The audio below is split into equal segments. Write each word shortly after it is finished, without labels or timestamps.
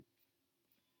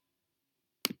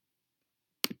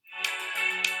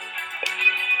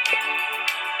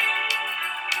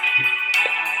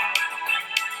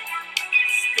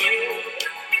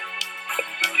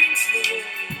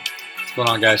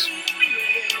going on, guys?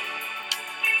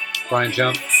 Brian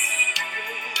Jump,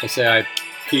 SAI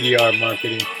PDR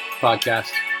Marketing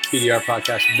Podcast,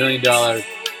 $1 million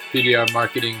PDR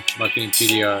marketing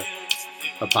PDR,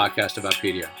 a podcast about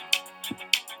PDR.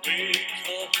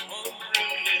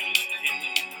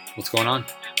 What's going on?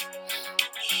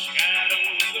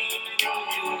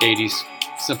 80s,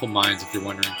 Simple Minds, if you're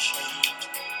wondering.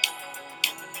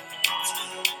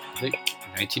 I think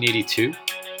 1982.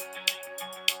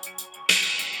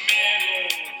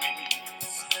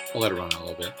 I'll let it run a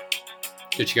little bit.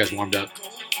 Get you guys warmed up.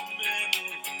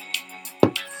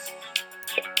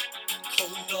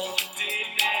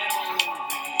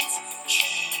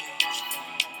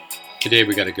 Today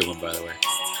we got a good one, by the way.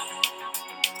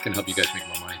 It's going to help you guys make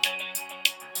more money.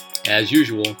 As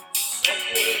usual,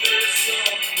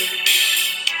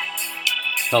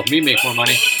 help me make more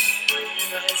money.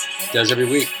 Does every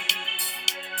week.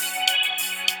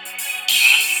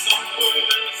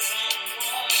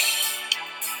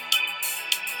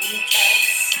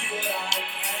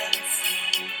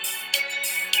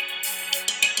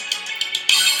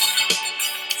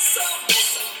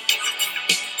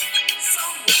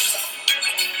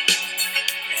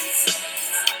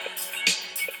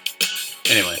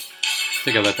 Anyway, I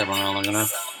think I let that run on long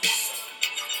enough.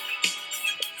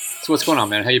 So what's going on,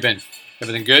 man? How you been?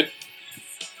 Everything good?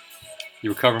 You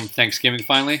recovering from Thanksgiving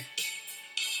finally?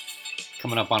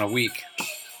 Coming up on a week.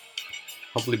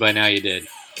 Hopefully by now you did.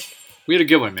 We had a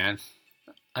good one, man.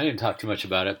 I didn't talk too much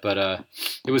about it, but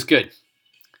it was good.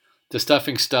 The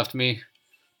stuffing stuffed me,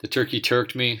 the turkey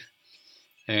turked me,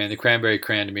 and the cranberry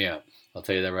crammed me up. I'll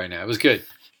tell you that right now. It was good.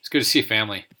 It's good to see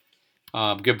family.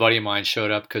 A good buddy of mine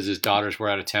showed up because his daughters were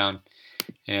out of town,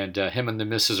 and him and the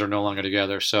missus are no longer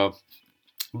together. So,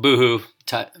 boo-hoo,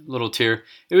 little tear.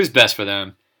 It was best for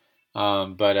them.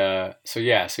 So he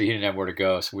didn't have where to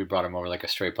go, so we brought him over like a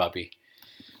stray puppy,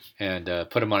 and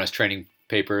put him on his training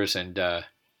papers and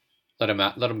let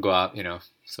him go out,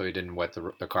 so he didn't wet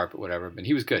the carpet, whatever. But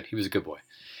he was good. He was a good boy.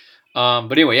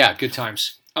 But anyway, yeah, good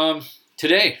times.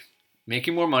 Today,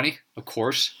 making more money, of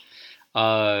course.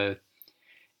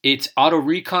 It's auto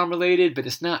recon related, but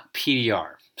it's not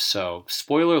PDR. So,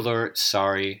 spoiler alert,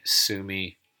 sorry, sue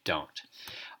me, don't.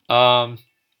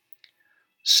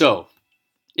 So,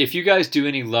 if you guys do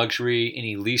any luxury,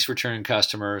 any lease return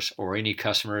customers, or any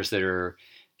customers that are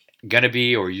going to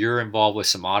be, or you're involved with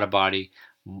some auto body,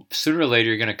 sooner or later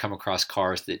you're going to come across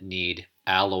cars that need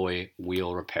alloy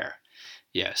wheel repair.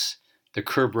 Yes, the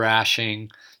curb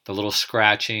rashing, the little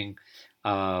scratching.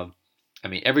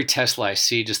 Every Tesla I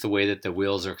see, just the way that the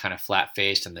wheels are kind of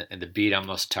flat-faced and the bead on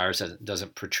most tires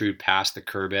doesn't protrude past the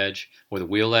curb edge or the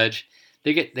wheel edge,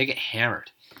 they get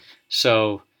hammered.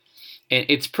 So, and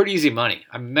it's pretty easy money.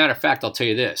 Matter of fact, I'll tell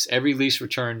you this. Every lease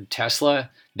return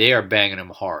Tesla, they are banging them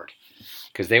hard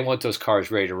because they want those cars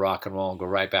ready to rock and roll and go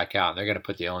right back out. And they're going to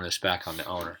put the onus back on the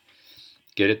owner.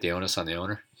 Get it? The onus on the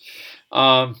owner?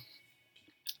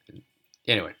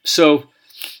 Anyway, so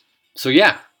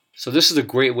yeah. So this is a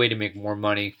great way to make more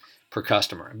money per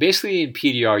customer. Basically, in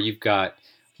PDR, you've got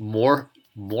more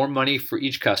money for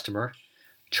each customer,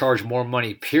 charge more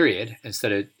money, period,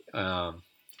 instead of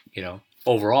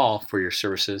overall for your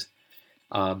services.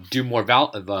 Do more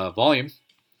volume,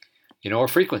 or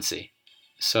frequency.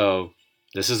 So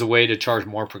this is a way to charge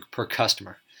more per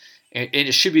customer, and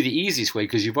it should be the easiest way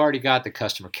because you've already got the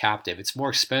customer captive. It's more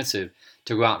expensive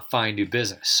to go out and find new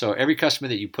business. So every customer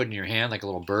that you put in your hand, like a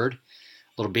little bird.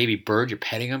 Little baby bird, you're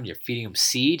petting them, you're feeding them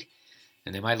seed,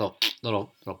 and they might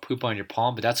little poop on your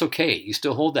palm, but that's okay. You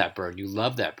still hold that bird. You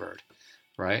love that bird,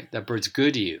 right? That bird's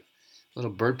good to you.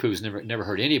 Little bird poo's never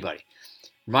hurt anybody.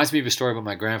 Reminds me of a story about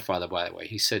my grandfather, by the way.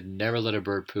 He said, never let a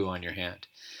bird poo on your hand,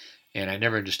 and I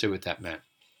never understood what that meant.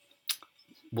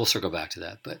 We'll circle back to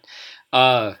that, but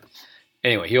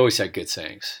anyway, he always had good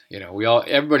sayings.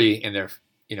 Everybody in their,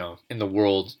 in the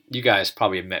world, you guys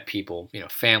probably have met people,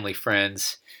 family,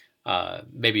 friends.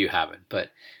 Maybe you haven't,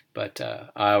 but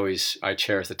I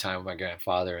cherish the time with my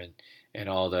grandfather and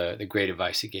all the great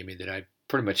advice he gave me that I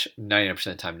pretty much 99% of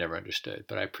the time never understood,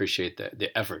 but I appreciate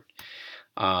the effort.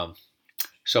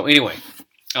 So anyway,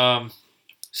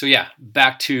 so yeah,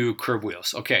 back to curb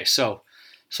wheels. Okay, so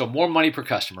more money per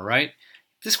customer, right?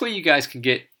 This way you guys can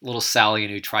get little Sally a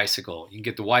new tricycle. You can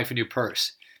get the wife a new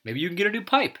purse. Maybe you can get a new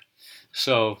pipe.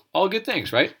 So all good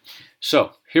things, right?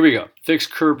 So here we go.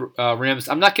 Fixed curb rims.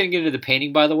 I'm not going to get into the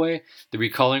painting, by the way. The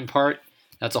recoloring part,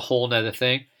 that's a whole nother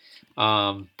thing.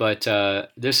 But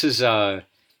this is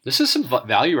some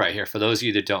value right here for those of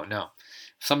you that don't know.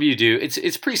 Some of you do.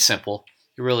 It's pretty simple.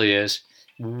 It really is.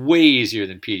 Way easier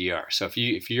than PDR. So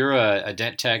if you're a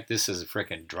dent tech, this is a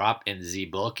freaking drop in the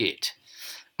bucket.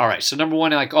 All right, so number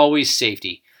one, like always,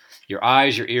 safety. Your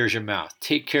eyes, your ears, your mouth.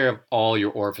 Take care of all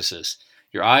your orifices.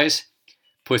 Your eyes,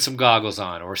 put some goggles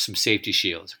on or some safety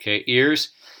shields. Okay, ears,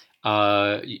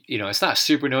 it's not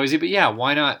super noisy, but yeah,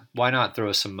 why not? Why not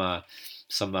throw some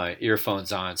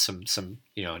earphones on, some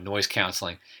noise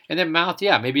canceling, and then mouth,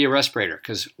 yeah, maybe a respirator.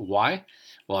 Because why?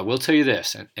 Well, I will tell you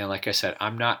this, and like I said,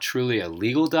 I'm not truly a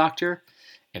legal doctor,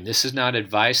 and this is not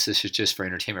advice. This is just for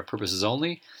entertainment purposes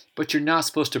only. But you're not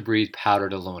supposed to breathe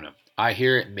powdered aluminum. I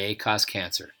hear it may cause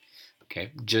cancer.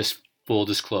 Okay, just full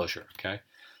disclosure. Okay,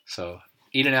 so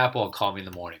eat an apple and call me in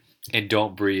the morning, and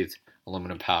don't breathe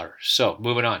aluminum powder. So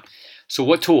moving on. So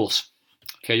what tools?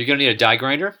 Okay, you're gonna need a die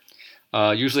grinder,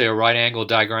 usually a right angle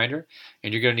die grinder,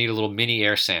 and you're gonna need a little mini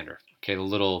air sander. Okay, the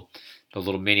little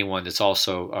mini one that's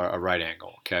also a right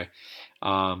angle. Okay,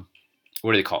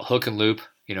 what do they call it? Hook and loop.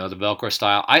 The Velcro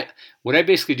style. What I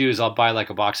basically do is I'll buy like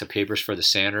a box of papers for the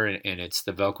sander, and it's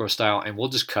the Velcro style, and we'll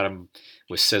just cut them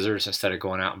with scissors instead of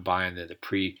going out and buying the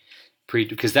pre,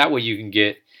 because that way you can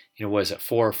get, what is it,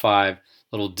 4 or 5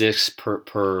 little discs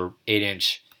per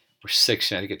 8-inch or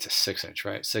 6. I think it's a 6-inch,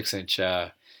 right? 6-inch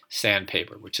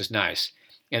sandpaper, which is nice.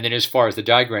 And then as far as the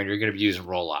die grinder, you're going to be using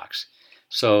Rolox.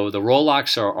 So the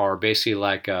Rolox are basically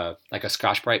like a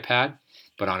Scotch-Brite pad,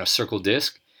 but on a circle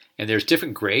disc, and there's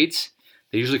different grades.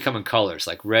 They usually come in colors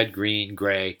like red, green,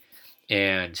 gray,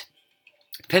 and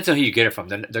it depends on who you get it from.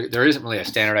 There isn't really a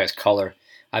standardized color.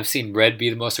 I've seen red be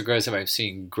the most aggressive. I've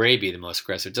seen gray be the most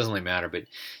aggressive. It doesn't really matter, but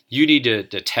you need to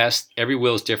test. Every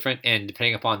wheel is different, and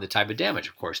depending upon the type of damage,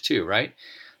 of course, too, right?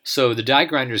 So the die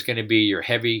grinder is going to be your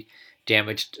heavy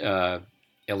damaged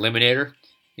eliminator,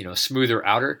 smoother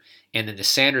outer, and then the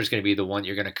sander is going to be the one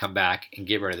you're going to come back and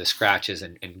get rid of the scratches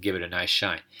and give it a nice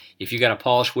shine. If you got a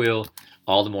polished wheel,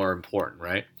 all the more important,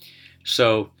 right?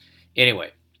 So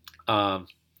anyway,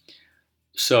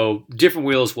 so different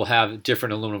wheels will have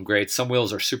different aluminum grades. Some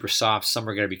wheels are super soft, some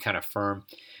are going to be kind of firm.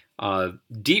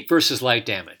 Deep versus light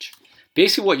damage.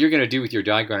 Basically what you're going to do with your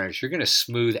die grinder is you're going to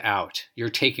smooth out.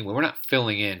 We're not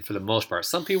filling in for the most part.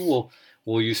 Some people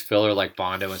will use filler like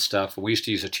Bondo and stuff. We used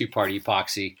to use a 2-part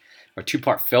epoxy, or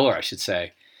 2-part filler, I should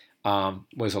say.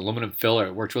 Was aluminum filler.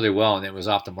 It worked really well, and it was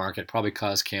off the market. Probably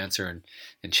caused cancer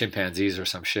in chimpanzees or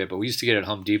some shit. But we used to get it at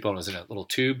Home Depot, and it was in a little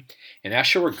tube, and that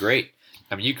sure worked great.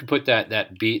 I mean, you could put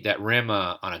that rim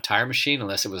on a tire machine,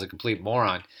 unless it was a complete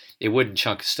moron, it wouldn't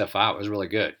chunk stuff out. It was really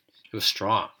good. It was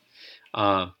strong.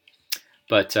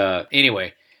 But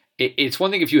anyway, it's one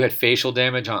thing if you had facial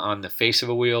damage on the face of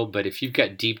a wheel, but if you've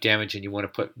got deep damage and you want to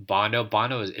put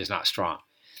Bondo is not strong.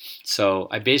 So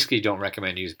I basically don't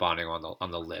recommend use bonding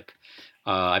on the lip.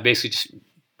 I basically just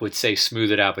would say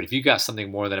smooth it out. But if you got something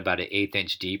more than about an 1/8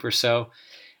 inch deep or so,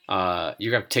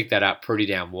 you're gonna take that out pretty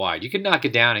damn wide. You can knock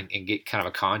it down and get kind of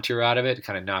a contour out of it,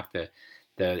 kind of knock the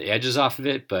edges off of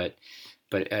it, but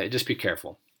just be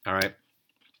careful. All right.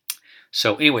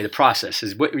 So anyway, the process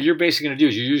is what you're basically gonna do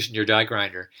is you're using your die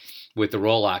grinder with the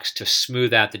Rolox to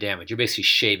smooth out the damage. You're basically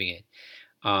shaving it.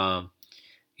 And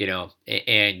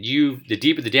the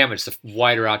deeper the damage, the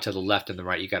wider out to the left and the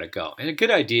right you got to go. And a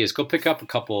good idea is go pick up a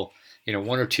couple,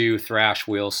 1 or 2 thrash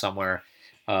wheels somewhere.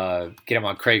 Get them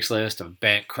on Craigslist, a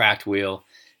bent, cracked wheel.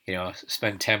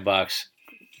 Spend $10,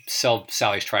 sell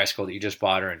Sally's tricycle that you just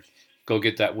bought her, and go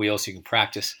get that wheel so you can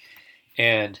practice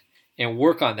and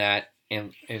work on that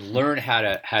and learn how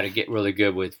to get really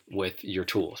good with your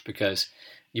tools, because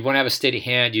you want to have a steady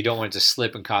hand. You don't want it to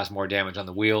slip and cause more damage on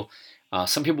the wheel.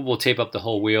 Some people will tape up the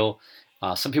whole wheel.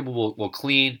 Some people will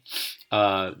clean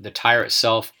the tire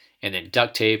itself and then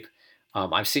duct tape.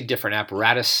 I've seen different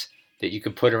apparatus that you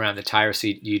can put around the tire so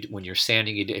when you're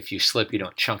sanding, if you slip, you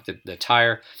don't chunk the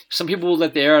tire. Some people will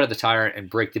let the air out of the tire and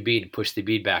break the bead and push the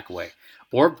bead back away.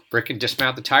 Or brick and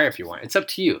dismount the tire if you want. It's up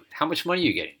to you. How much money are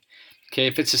you getting? Okay,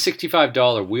 if it's a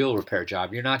 $65 wheel repair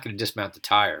job, you're not going to dismount the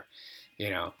tire,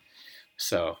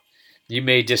 So you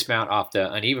may dismount off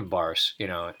the uneven bars, in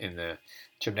the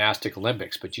gymnastic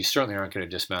Olympics, but you certainly aren't going to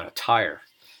dismount a tire,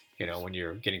 when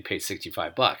you're getting paid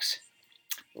 $65.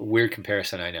 Weird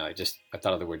comparison, I know. I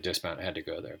thought of the word dismount. I had to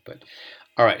go there, but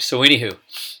all right. So anywho,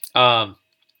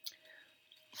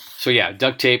 so yeah,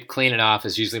 duct tape, clean it off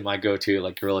is usually my go-to,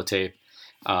 like Gorilla Tape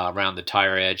around the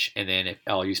tire edge, and then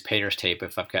I'll use painter's tape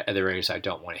if I've got other areas I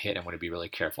don't want to hit. I want to be really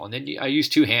careful, and then I use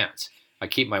 2 hands. I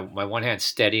keep my one hand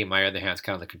steady and my other hand's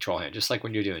kind of the control hand, just like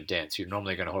when you're doing dance. You're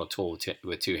normally going to hold a tool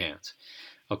with 2 hands.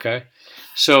 Okay?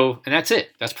 So, and that's it.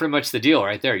 That's pretty much the deal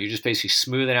right there. You're just basically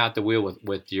smoothing out the wheel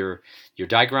with your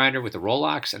die grinder, with the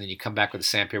Rolox, and then you come back with the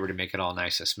sandpaper to make it all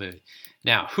nice and smooth.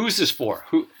 Now, who's this for?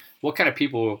 What kind of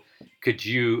people could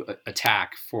you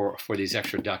attack for these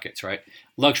extra ducats, right?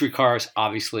 Luxury cars,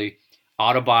 obviously.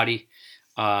 Auto body.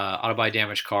 auto body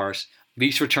damaged cars,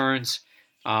 lease returns,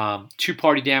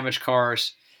 two-party damaged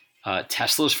cars,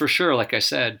 Teslas for sure. Like I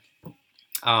said,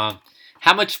 how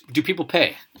much do people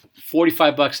pay?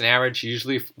 $45 an average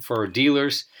usually for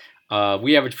dealers.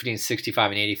 We average between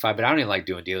 65 and 85, but I don't even like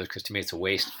doing dealers because to me it's a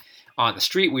waste. On the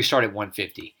street, we start at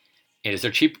 150. And is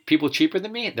there people cheaper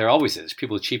than me? There always is.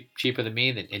 People cheaper than me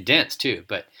and dents too.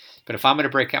 But if I'm going to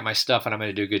break out my stuff and I'm going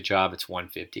to do a good job, it's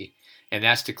 150. And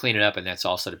that's to clean it up, and that's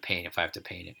also to paint if I have to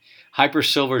paint it. Hyper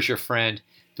Silver is your friend.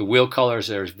 The wheel colors,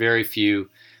 there's very few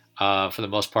for the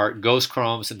most part. Ghost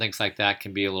chromes and things like that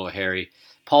can be a little hairy.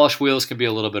 Polished wheels can be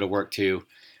a little bit of work too.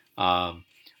 A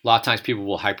lot of times people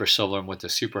will Hyper Silver them with the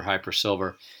Super Hyper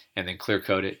Silver and then clear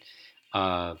coat it.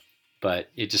 But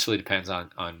it just really depends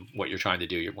on what you're trying to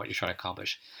do, what you're trying to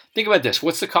accomplish. Think about this.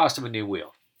 What's the cost of a new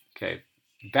wheel? Okay.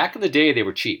 Back in the day, they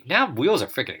were cheap. Now wheels are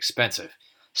freaking expensive,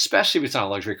 especially if it's on a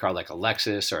luxury car like a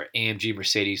Lexus or AMG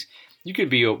Mercedes. You could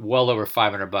be well over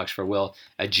 $500 for a wheel.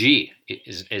 A G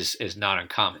is not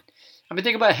uncommon. I mean,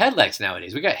 think about headlights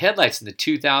nowadays. We got headlights in the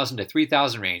 $2,000 to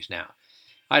 $3,000 range now.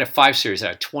 I had a 5 Series that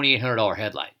had a $2,800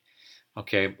 headlight.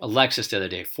 Okay, a Lexus the other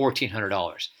day,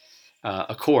 $1,400.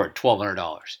 Accord,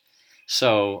 $1,200.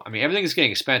 So, I mean, everything's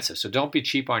getting expensive. So don't be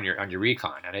cheap on your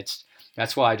recon. And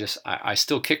that's why I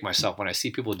still kick myself when I see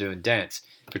people doing dents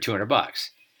for $200.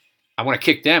 I want to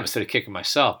kick them instead of kicking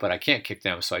myself, but I can't kick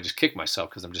them, so I just kick myself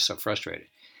because I'm just so frustrated.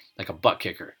 Like a butt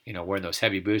kicker, wearing those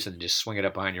heavy boots and just swing it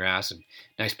up behind your ass and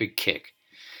nice big kick.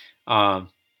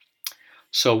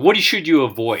 So what should you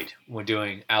avoid when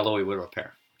doing alloy wheel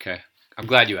repair? Okay, I'm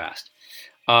glad you asked.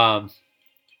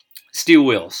 Steel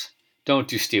wheels. Don't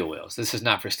do steel wheels. This is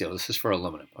not for steel. This is for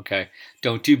aluminum, okay?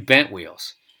 Don't do bent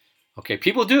wheels. Okay,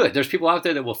 people do it. There's people out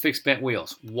there that will fix bent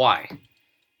wheels. Why?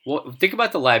 Well, think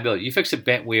about the liability. You fix a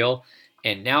bent wheel,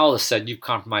 and now all of a sudden you've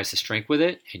compromised the strength with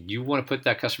it, and you want to put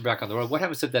that customer back on the road. What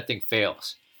happens if that thing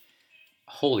fails?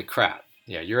 Holy crap.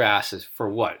 Yeah, your ass is for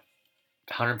what?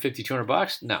 150,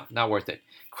 $200? No, not worth it.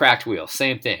 Cracked wheel,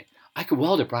 same thing. I could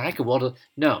weld it, Brian. I could weld it.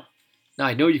 No,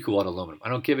 I know you could weld aluminum. I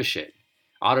don't give a shit.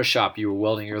 Auto shop, you were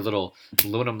welding your little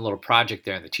aluminum little project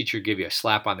there, and the teacher gave you a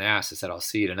slap on the ass and said, "I'll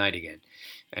see you tonight again."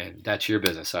 And that's your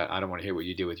business. I don't want to hear what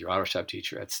you do with your auto shop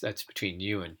teacher. That's between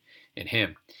you and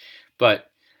him.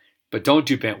 But don't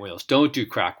do bent wheels. Don't do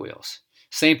crack wheels.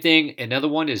 Same thing. Another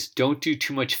one is don't do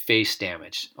too much face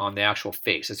damage on the actual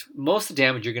face. It's most of the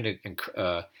damage you're going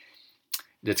to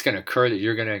that's going to occur that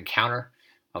you're going to encounter.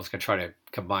 I was going to try to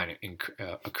combine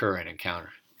occur and encounter.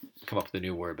 Come up with a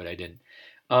new word, but I didn't.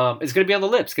 It's going to be on the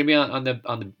lips. It's going to be on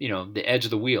the the edge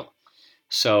of the wheel.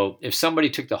 So if somebody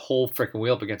took the whole freaking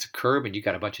wheel up against a curb and you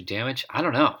got a bunch of damage, I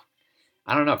don't know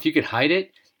if you could hide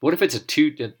it. What if it's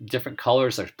two different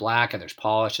colors? There's black and there's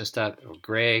polish and stuff, or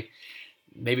gray.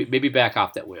 Maybe back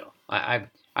off that wheel. I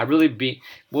really be.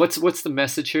 What's the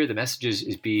message here? The message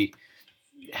is be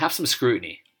have some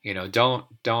scrutiny.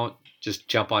 Don't just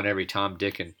jump on every Tom,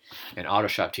 Dick, and auto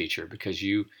shop teacher because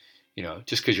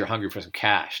just because you're hungry for some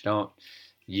cash.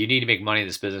 You need to make money in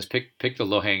this business. Pick the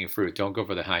low-hanging fruit. Don't go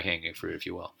for the high-hanging fruit, if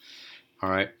you will. All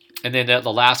right. And then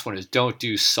the last one is don't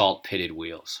do salt-pitted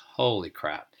wheels. Holy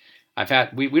crap.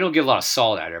 We don't get a lot of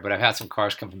salt out here, but I've had some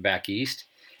cars come from back east,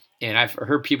 and I've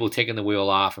heard people taking the wheel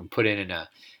off and put it in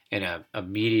a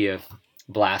media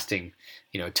blasting,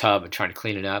 tub and trying to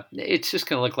clean it up. It's just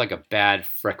going to look like a bad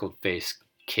freckled-faced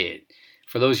kid.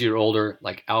 For those of you who are older,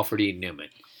 like Alfred E. Newman,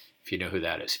 if you know who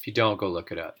that is. If you don't, go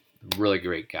look it up. Really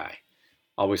great guy.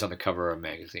 Always on the cover of a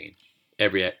magazine.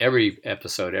 Every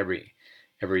episode, every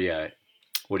what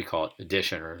do you call it,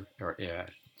 edition or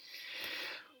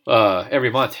every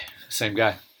month, same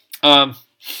guy. So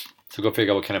go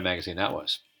figure out what kind of magazine that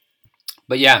was.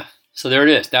 But yeah, so there it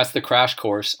is. That's the crash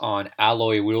course on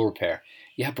alloy wheel repair.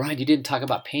 Yeah, Brian, you didn't talk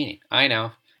about painting. I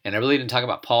know, and I really didn't talk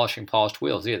about polishing polished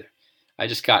wheels either. I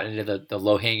just got into the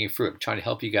low-hanging fruit. I'm trying to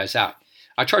help you guys out.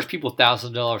 I charge people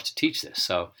 $1,000 to teach this,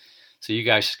 so you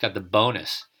guys just got the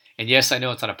bonus. And yes, I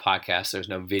know it's on a podcast. There's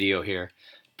no video here.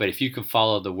 But if you can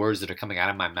follow the words that are coming out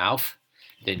of my mouth,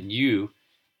 then you,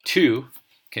 too,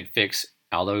 can fix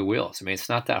alloy wheels. I mean, it's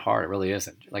not that hard. It really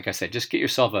isn't. Like I said, just get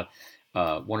yourself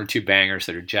one or two bangers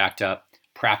that are jacked up,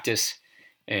 practice,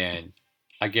 and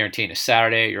I guarantee in a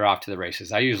Saturday, you're off to the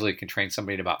races. I usually can train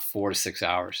somebody in about 4 to 6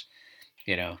 hours.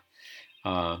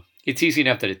 It's easy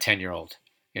enough that a 10-year-old,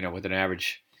 with an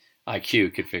average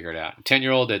IQ could figure it out. A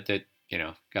 10-year-old that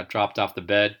got dropped off the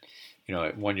bed,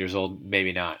 at 1 year old,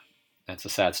 maybe not. That's a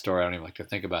sad story. I don't even like to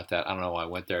think about that. I don't know why I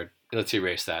went there. Let's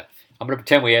erase that. I'm going to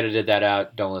pretend we edited that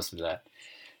out. Don't listen to that.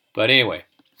 But anyway,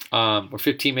 we're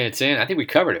 15 minutes in. I think we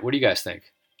covered it. What do you guys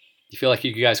think? You feel like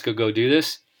you guys could go do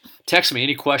this? Text me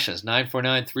any questions,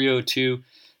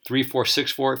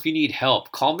 949-302-3464. If you need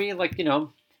help, call me at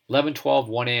 11, 12,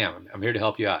 1 a.m. I'm here to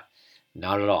help you out.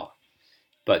 Not at all.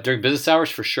 But during business hours,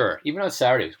 for sure. Even on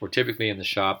Saturdays, we're typically in the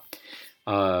shop,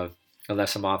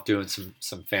 unless I'm off doing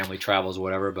some family travels or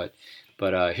whatever. But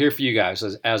here for you guys,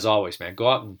 as always, man. Go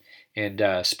out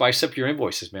and spice up your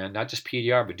invoices, man. Not just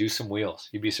PDR, but do some wheels.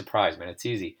 You'd be surprised, man. It's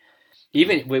easy.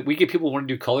 Even we get people who want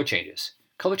to do color changes.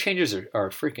 Color changes are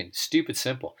freaking stupid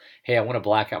simple. Hey, I want to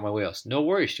black out my wheels. No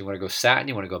worries. You want to go satin,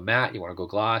 you want to go matte, you want to go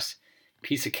gloss.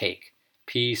 Piece of cake.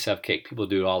 Piece of cake. People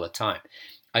do it all the time.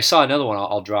 I saw another one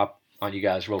I'll drop on you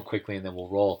guys real quickly and then we'll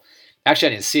roll. Actually,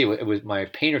 I didn't see it. It was my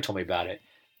painter told me about it.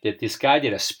 That this guy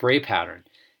did a spray pattern.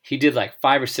 He did like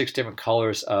 5 or 6 different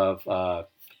colors of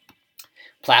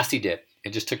Plasti Dip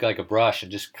and just took like a brush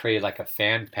and just created like a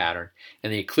fan pattern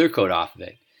and then he clear coat off of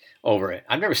it over it.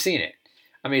 I've never seen it.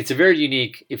 I mean, it's a very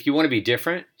unique. If you want to be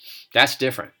different, that's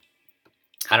different.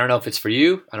 I don't know if it's for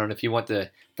you. I don't know if you want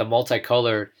the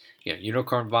multicolored,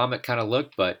 unicorn vomit kind of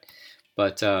look, but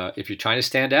if you're trying to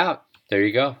stand out, there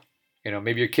you go.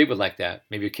 Maybe your kid would like that.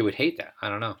 Maybe your kid would hate that. I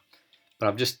don't know. But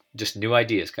I'm just new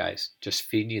ideas, guys. Just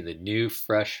feeding you the new,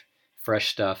 fresh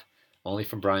stuff, only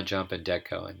from Brian Jump and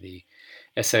Deco and the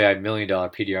SAI $1 Million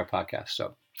PDR podcast.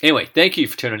 So anyway, thank you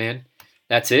for tuning in.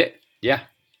 That's it. Yeah,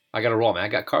 I got to roll, man. I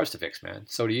got cars to fix, man.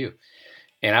 So do you.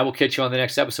 And I will catch you on the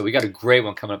next episode. We got a great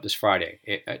one coming up this Friday.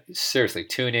 Seriously,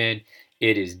 tune in.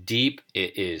 It is deep.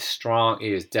 It is strong.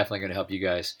 It is definitely going to help you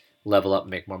guys level up and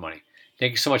make more money.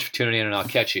 Thank you so much for tuning in, and I'll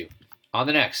catch you on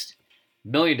the next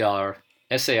 $1 Million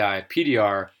SAI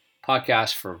PDR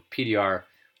podcast for PDR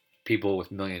people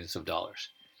with millions of dollars.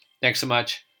 Thanks so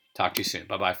much. Talk to you soon.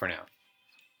 Bye-bye for now.